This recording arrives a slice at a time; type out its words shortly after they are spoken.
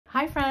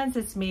Hi friends,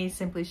 it's me,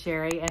 Simply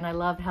Sherry, and I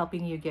love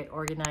helping you get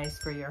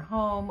organized for your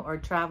home or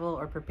travel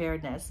or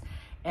preparedness.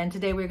 And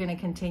today we're going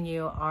to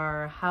continue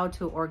our How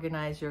to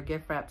Organize Your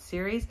Gift Wrap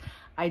series.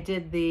 I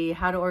did the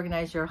How to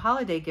Organize Your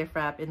Holiday Gift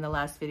Wrap in the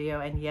last video,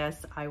 and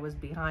yes, I was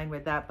behind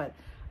with that, but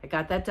I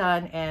got that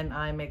done and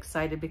I'm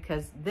excited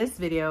because this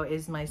video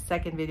is my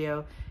second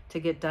video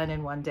to get done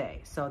in one day.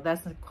 So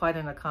that's quite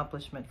an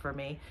accomplishment for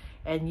me.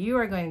 And you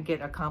are going to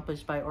get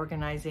accomplished by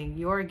organizing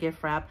your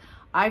gift wrap.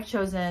 I've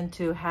chosen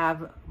to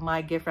have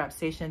my gift wrap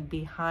station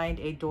behind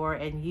a door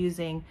and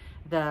using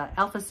the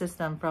Elfa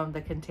System from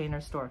the Container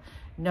Store.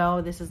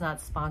 No, this is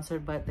not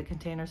sponsored, but the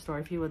Container Store,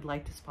 if you would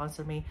like to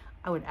sponsor me,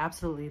 I would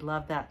absolutely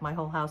love that. My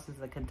whole house is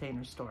the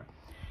Container Store.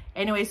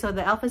 Anyway, so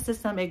the Elfa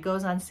System, it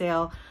goes on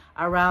sale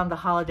around the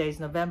holidays,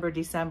 November,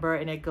 December,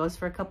 and it goes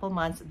for a couple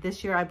months.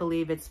 This year, I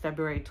believe it's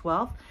February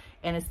 12th,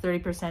 and it's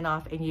 30%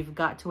 off, and you've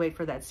got to wait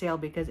for that sale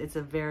because it's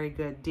a very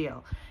good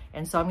deal.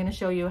 And so I'm gonna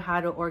show you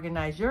how to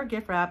organize your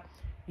gift wrap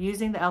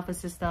using the Elfa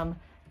System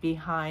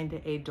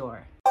behind a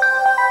door.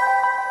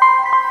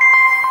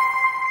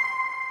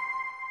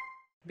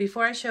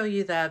 Before I show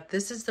you that,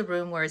 this is the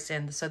room where it's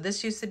in. So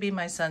this used to be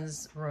my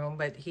son's room,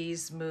 but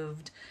he's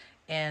moved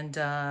and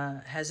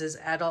has his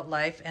adult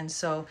life. And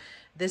so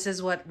this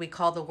is what we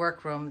call the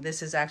workroom.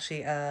 This is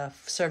actually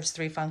serves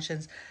three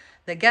functions.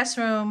 The guest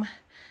room,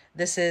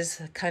 this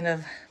is kind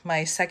of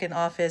my second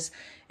office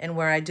and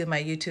where I do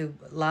my YouTube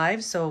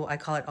live. So I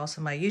call it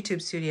also my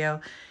YouTube studio.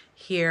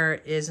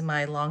 Here is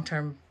my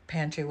long-term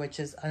pantry, which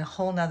is a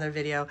whole nother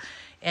video.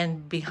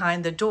 And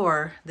behind the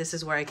door, this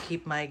is where I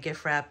keep my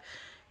gift wrap.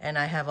 And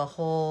I have a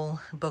whole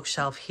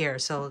bookshelf here.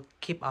 So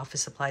keep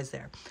office supplies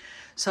there.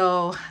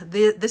 So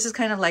this is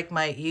kind of like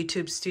my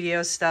YouTube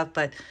studio stuff,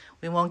 but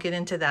we won't get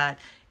into that.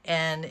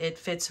 And it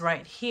fits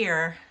right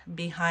here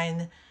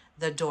behind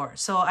the door.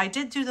 So I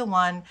did do the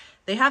one,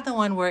 they have the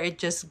one where it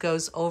just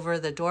goes over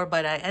the door,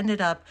 but I ended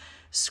up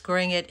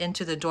screwing it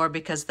into the door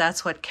because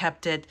that's what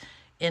kept it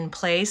in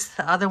place.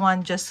 The other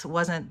one just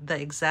wasn't the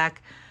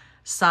exact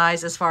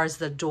size as far as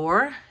the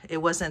door. It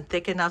wasn't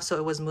thick enough, so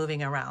it was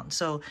moving around.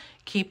 So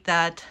keep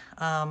that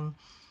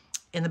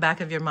in the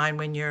back of your mind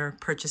when you're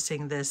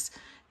purchasing this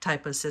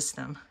type of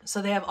system.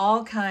 So they have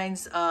all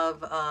kinds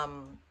of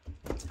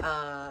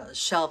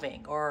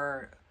shelving,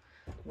 or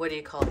what do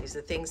you call these?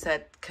 The things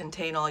that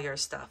contain all your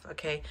stuff,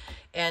 okay?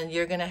 And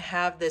you're gonna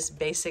have this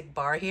basic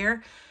bar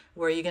here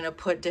where you're gonna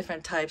put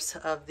different types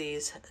of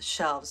these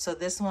shelves. So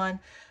this one,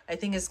 I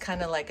think is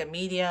kind of like a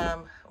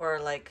medium, or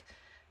like,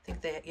 I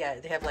think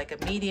they have like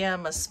a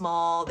medium, a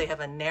small, they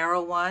have a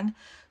narrow one.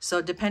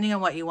 So depending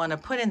on what you want to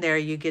put in there,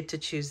 you get to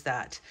choose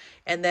that.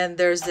 And then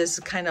there's this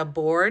kind of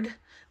board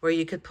where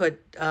you could put,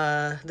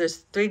 there's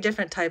three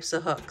different types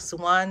of hooks.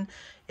 One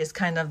is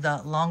kind of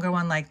the longer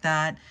one like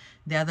that.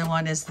 The other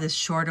one is this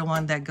shorter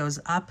one that goes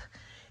up.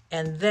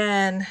 And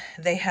then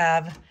they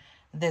have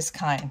this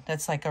kind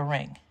that's like a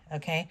ring,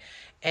 okay?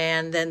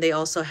 And then they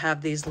also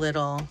have these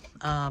little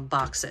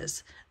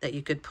boxes that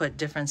you could put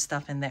different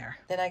stuff in there.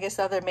 Then I guess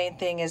the other main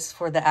thing is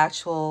for the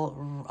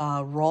actual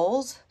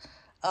rolls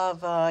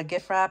of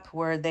gift wrap,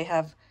 where they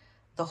have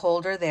the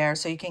holder there,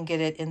 so you can get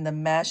it in the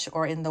mesh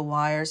or in the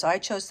wire. So I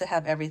chose to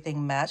have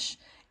everything mesh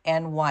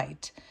and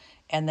white.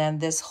 And then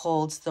this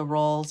holds the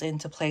rolls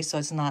into place so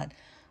it's not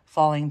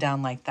falling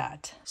down like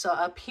that. So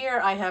up here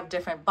I have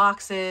different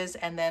boxes,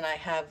 and then I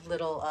have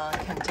little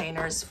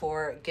containers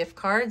for gift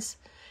cards.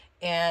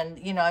 And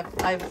you know,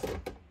 I've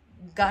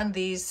gotten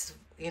these,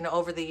 you know,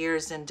 over the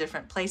years in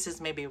different places,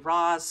 maybe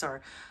Ross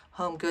or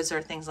Home Goods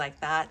or things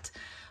like that.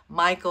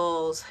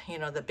 Michael's, you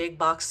know, the big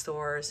box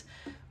stores,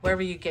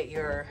 wherever you get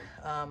your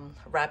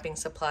wrapping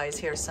supplies.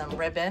 Here's some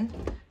ribbon,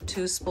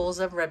 2 spools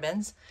of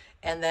ribbons,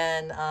 and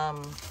then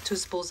 2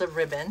 spools of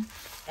ribbon,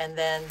 and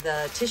then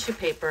the tissue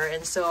paper.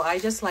 And so I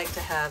just like to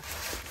have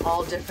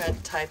all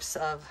different types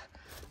of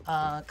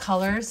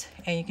colors,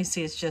 and you can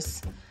see it's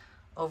just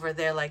over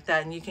there like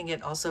that. And you can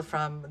get also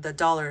from the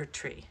Dollar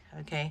Tree,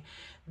 okay?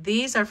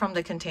 These are from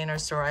the Container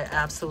Store. I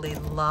absolutely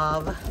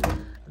love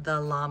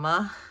the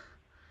llama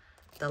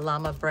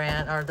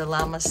brand, or the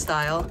llama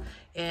style.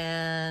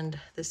 And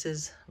this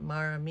is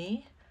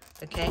Marami,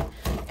 okay?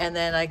 And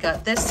then I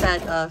got this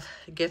set of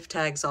gift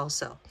tags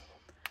also.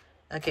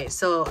 Okay,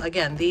 so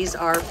again, these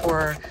are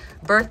for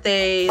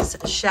birthdays,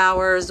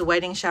 showers,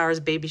 wedding showers,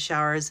 baby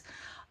showers,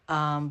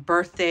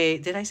 birthday,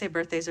 did I say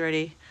birthdays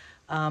already?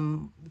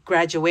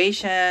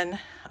 Graduation,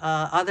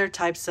 other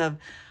types of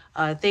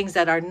things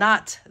that are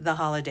not the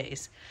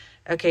holidays.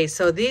 Okay,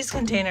 so these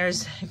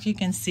containers, if you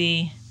can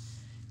see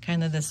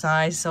kind of the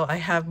size, so I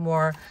have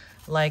more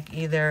like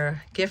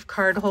either gift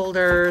card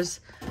holders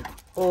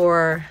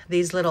or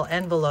these little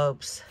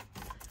envelopes.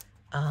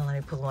 Let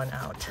me pull one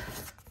out.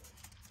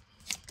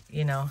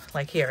 You know,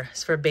 like here,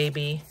 it's for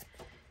baby,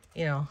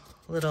 you know,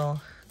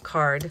 little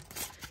card.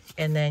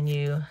 And then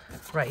you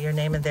write your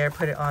name in there,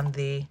 put it on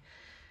the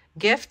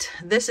gift.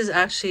 This is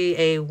actually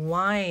a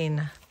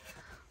wine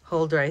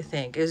holder, I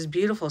think. It was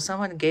beautiful.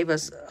 Someone gave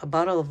us a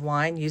bottle of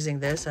wine using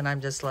this, and I'm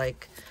just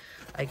like,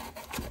 I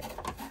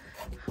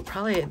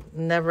probably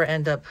never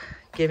end up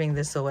giving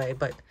this away,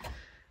 but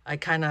I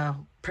kind of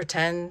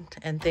pretend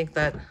and think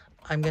that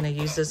I'm going to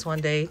use this one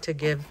day to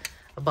give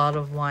a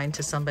bottle of wine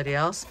to somebody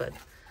else, but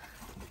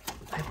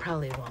I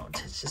probably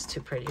won't. It's just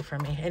too pretty for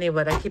me.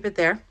 Anyway, I keep it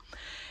there.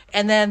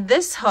 And then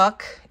this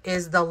hook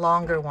is the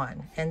longer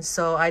one. And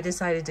so I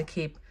decided to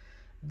keep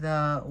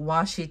the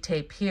washi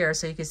tape here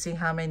so you can see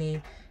how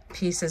many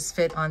pieces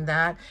fit on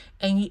that.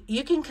 And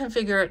you can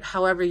configure it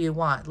however you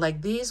want.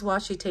 Like these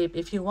washi tape,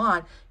 if you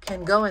want,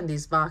 can go in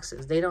these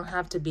boxes. They don't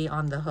have to be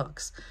on the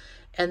hooks.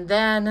 And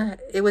then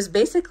it was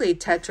basically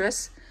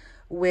Tetris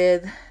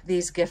with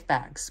these gift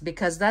bags,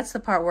 because that's the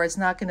part where it's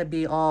not going to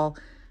be all,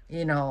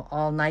 you know,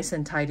 all nice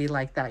and tidy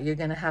like that. You're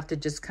going to have to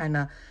just kind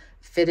of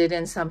fit it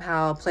in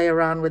somehow, play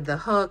around with the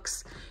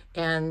hooks,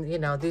 and, you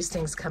know, these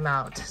things come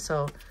out.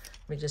 So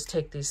let me just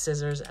take these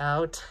scissors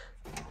out.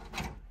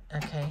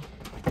 Okay.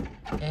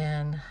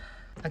 And,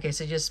 okay,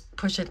 so just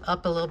push it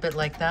up a little bit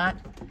like that,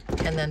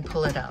 and then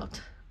pull it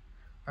out.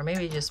 Or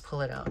maybe just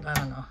pull it out. I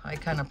don't know. I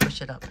kind of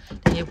push it up.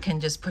 Then you can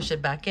just push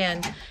it back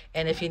in.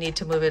 And if you need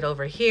to move it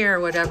over here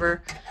or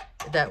whatever,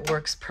 that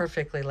works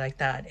perfectly like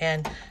that.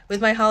 And with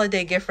my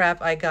holiday gift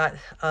wrap, I got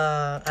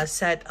a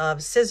set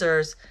of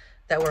scissors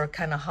that were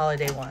kind of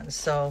holiday ones.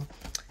 So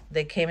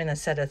they came in a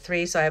set of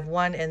 3. So I have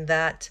 1 in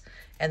that.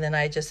 And then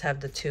I just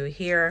have the 2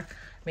 here. I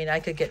mean, I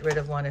could get rid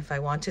of 1 if I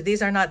want to.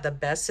 These are not the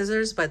best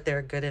scissors, but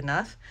they're good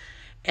enough.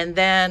 And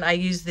then I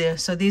use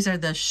so these are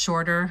the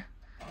shorter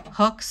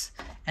hooks.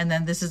 And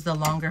then this is the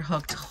longer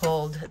hook to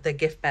hold the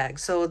gift bag.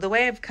 So the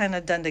way I've kind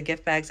of done the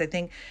gift bags, I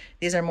think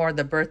these are more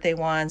the birthday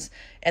ones,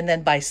 and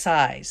then by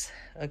size.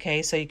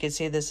 Okay, so you can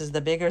see this is the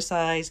bigger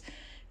size.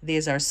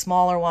 These are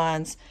smaller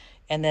ones.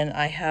 And then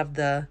I have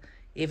the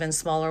even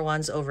smaller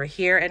ones over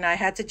here. And I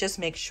had to just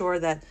make sure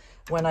that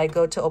when I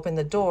go to open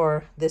the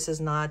door, this is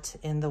not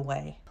in the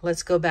way.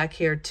 Let's go back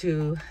here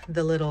to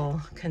the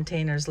little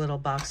containers, little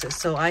boxes.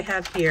 So I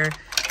have here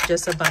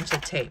just a bunch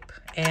of tape.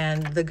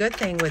 And the good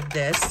thing with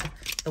this,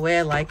 the way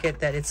I like it,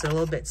 that it's a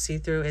little bit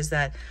see-through, is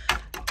that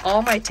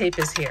all my tape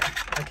is here.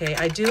 Okay,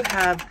 I do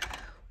have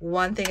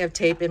one thing of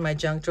tape in my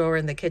junk drawer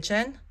in the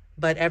kitchen,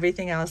 but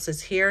everything else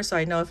is here. So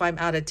I know if I'm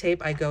out of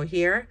tape, I go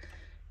here.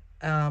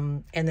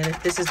 And then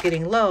if this is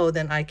getting low,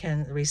 then I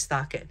can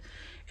restock it.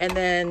 And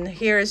then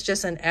here is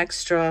just an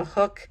extra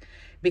hook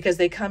because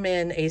they come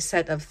in a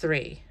set of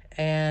 3.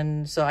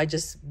 And so I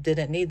just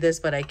didn't need this,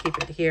 but I keep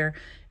it here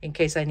in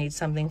case I need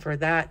something for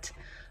that.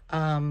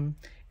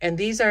 And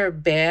these are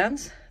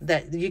bands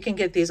that you can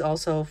get these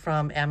also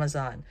from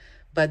Amazon,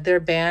 but they're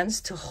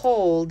bands to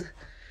hold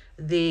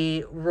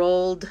the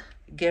rolled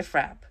gift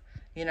wrap,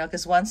 you know,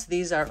 because once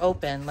these are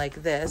open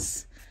like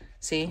this,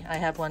 see, I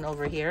have one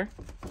over here.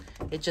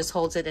 It just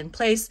holds it in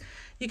place.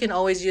 You can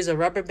always use a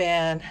rubber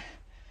band.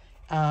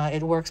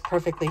 It works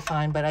perfectly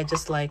fine, but I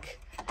just like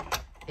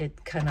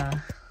it kind of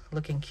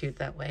looking cute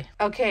that way.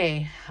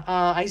 Okay,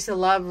 I used to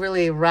love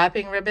really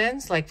wrapping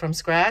ribbons like from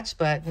scratch,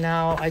 but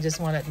now I just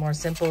want it more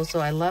simple.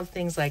 So I love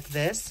things like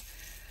this.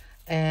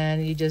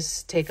 And you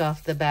just take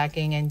off the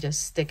backing and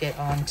just stick it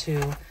onto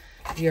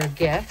your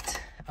gift.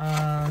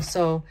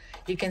 So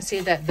you can see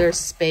that there's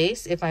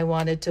space. If I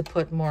wanted to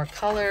put more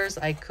colors,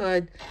 I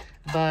could,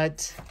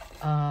 but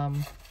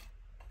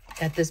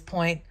at this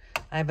point,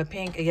 I have a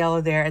pink, a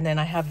yellow there, and then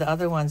I have the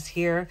other ones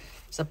here.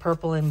 It's a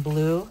purple and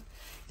blue.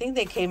 I think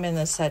they came in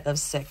a set of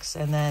 6,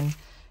 and then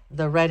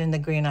the red and the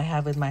green I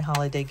have with my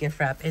holiday gift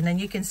wrap. And then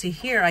you can see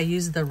here, I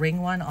use the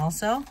ring one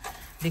also,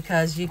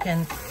 because you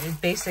can,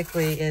 it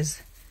basically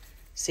is,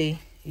 see,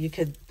 you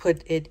could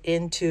put it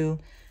into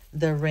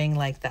the ring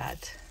like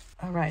that.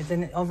 All right,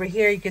 then over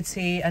here you could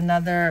see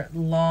another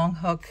long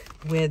hook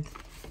with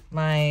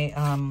my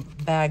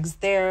bags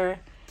there.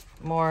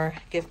 More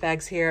gift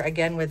bags here,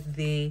 again with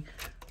the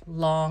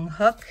long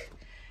hook.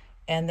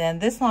 And then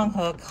this long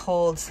hook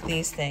holds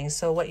these things.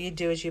 So what you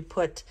do is you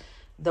put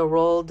the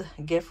rolled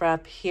gift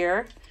wrap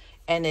here,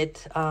 and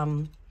it,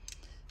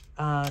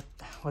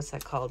 what's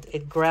that called?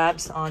 It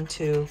grabs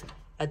onto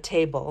a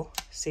table,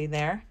 see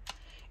there?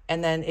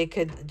 And then it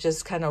could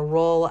just kind of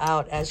roll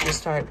out as you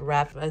start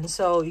wrapping. And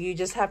so you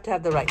just have to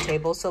have the right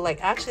table. So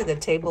like actually the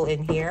table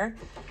in here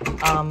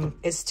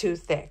is too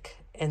thick.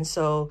 And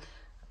so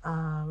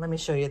let me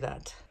show you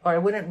that. Or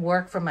it wouldn't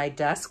work for my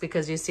desk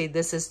because you see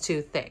this is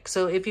too thick.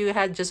 So if you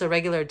had just a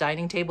regular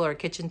dining table or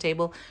kitchen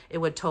table, it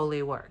would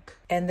totally work.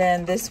 And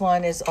then this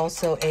one is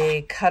also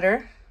a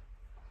cutter.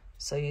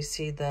 So you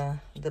see the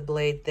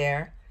blade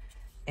there.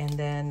 And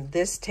then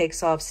this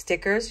takes off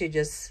stickers. You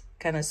just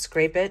kind of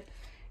scrape it.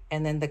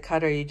 And then the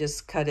cutter, you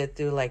just cut it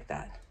through like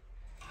that.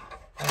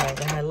 All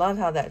right, and I love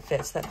how that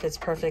fits. That fits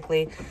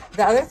perfectly.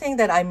 The other thing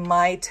that I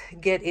might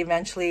get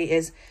eventually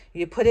is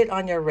you put it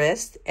on your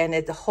wrist and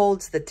it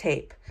holds the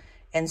tape.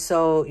 And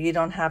so you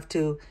don't have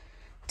to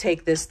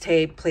take this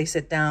tape, place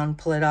it down,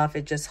 pull it off.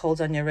 It just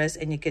holds on your wrist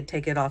and you could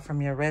take it off from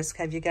your wrist.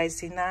 Have you guys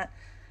seen that?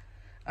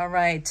 All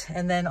right,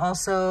 and then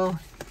also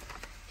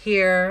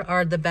here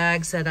are the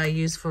bags that I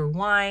use for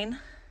wine.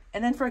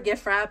 And then for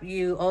gift wrap,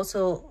 you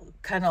also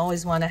kind of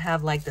always want to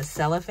have like the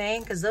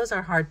cellophane because those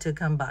are hard to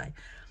come by.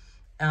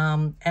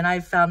 And I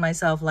found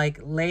myself like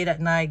late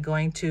at night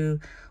going to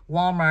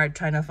Walmart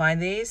trying to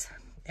find these,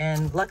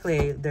 and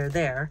luckily they're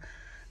there,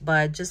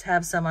 but just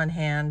have some on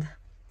hand.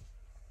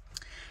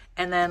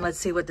 And then let's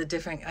see what the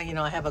different, you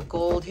know, I have a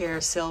gold here,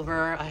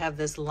 silver. I have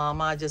this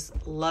llama,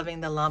 just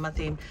loving the llama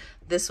theme.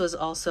 This was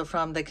also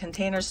from the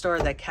Container Store,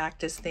 the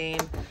cactus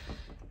theme.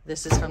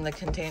 This is from the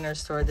Container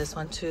Store. This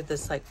one too,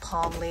 this like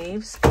palm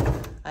leaves.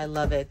 I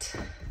love it.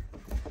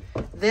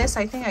 This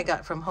I think I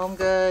got from Home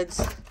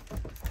Goods.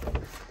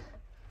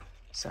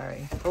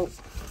 Sorry. Oh,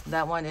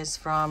 that one is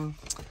from,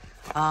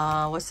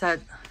 what's that?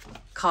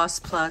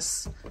 Cost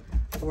Plus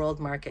World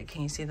Market.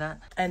 Can you see that?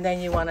 And then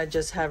you want to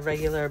just have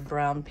regular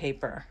brown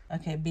paper.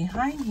 Okay,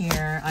 behind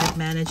here, I've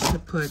managed to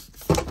put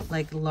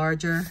like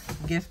larger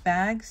gift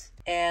bags.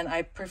 And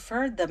I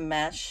preferred the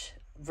mesh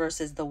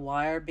versus the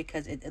wire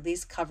because it at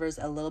least covers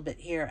a little bit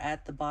here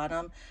at the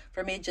bottom.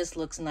 For me, it just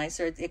looks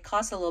nicer. It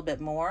costs a little bit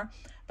more,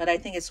 but I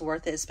think it's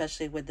worth it,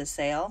 especially with the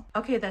sale.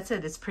 Okay, that's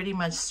it. It's pretty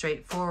much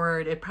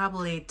straightforward. It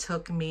probably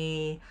took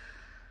me,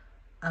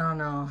 I don't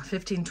know,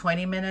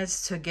 15-20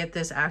 minutes to get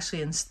this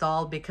actually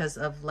installed because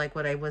of like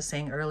what I was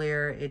saying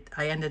earlier.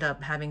 I ended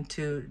up having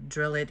to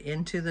drill it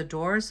into the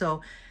door.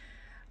 So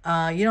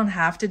you don't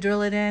have to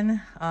drill it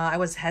in. I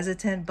was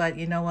hesitant, but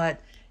you know what?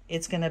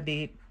 It's gonna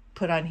be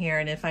put on here,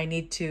 and if I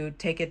need to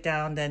take it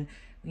down, then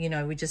you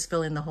know, we just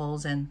fill in the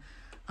holes and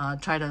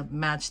try to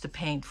match the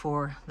paint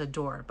for the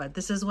door. But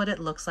this is what it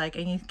looks like,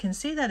 and you can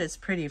see that it's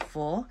pretty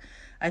full.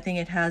 I think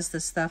it has the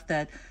stuff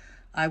that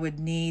I would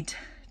need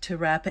to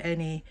wrap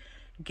any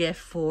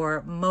gift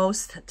for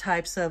most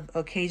types of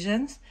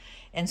occasions.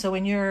 And so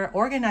when you're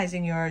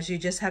organizing yours, you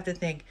just have to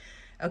think,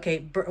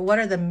 okay, what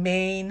are the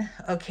main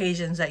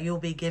occasions that you'll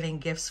be giving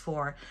gifts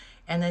for?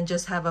 And then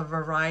just have a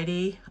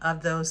variety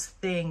of those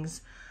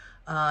things.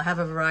 Have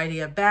a variety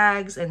of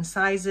bags and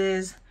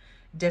sizes,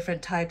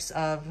 different types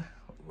of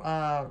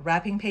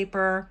wrapping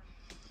paper.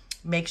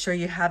 Make sure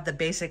you have the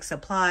basic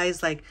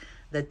supplies like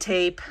the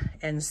tape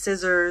and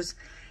scissors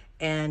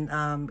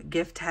and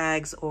gift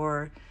tags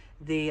or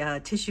the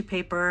tissue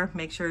paper.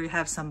 Make sure you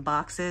have some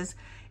boxes,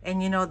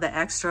 and you know, the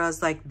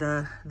extras like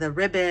the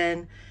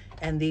ribbon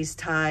and these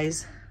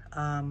ties,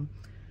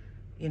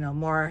 you know,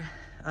 more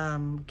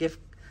gift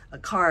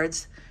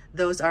cards.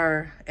 Those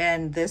are,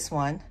 and this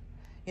one,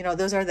 you know,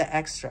 those are the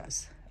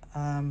extras.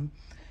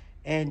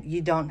 And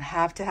you don't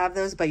have to have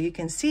those, but you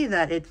can see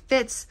that it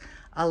fits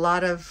a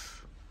lot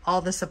of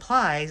all the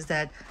supplies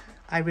that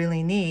I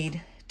really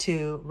need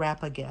to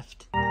wrap a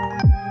gift.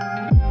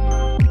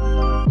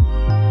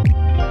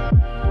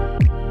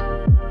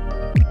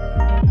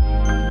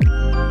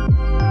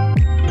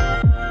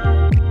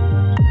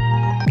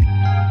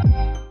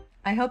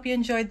 I hope you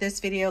enjoyed this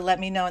video. Let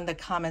me know in the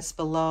comments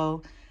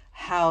below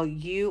how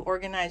you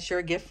organize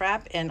your gift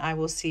wrap, and I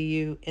will see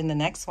you in the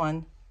next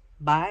one.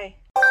 Bye.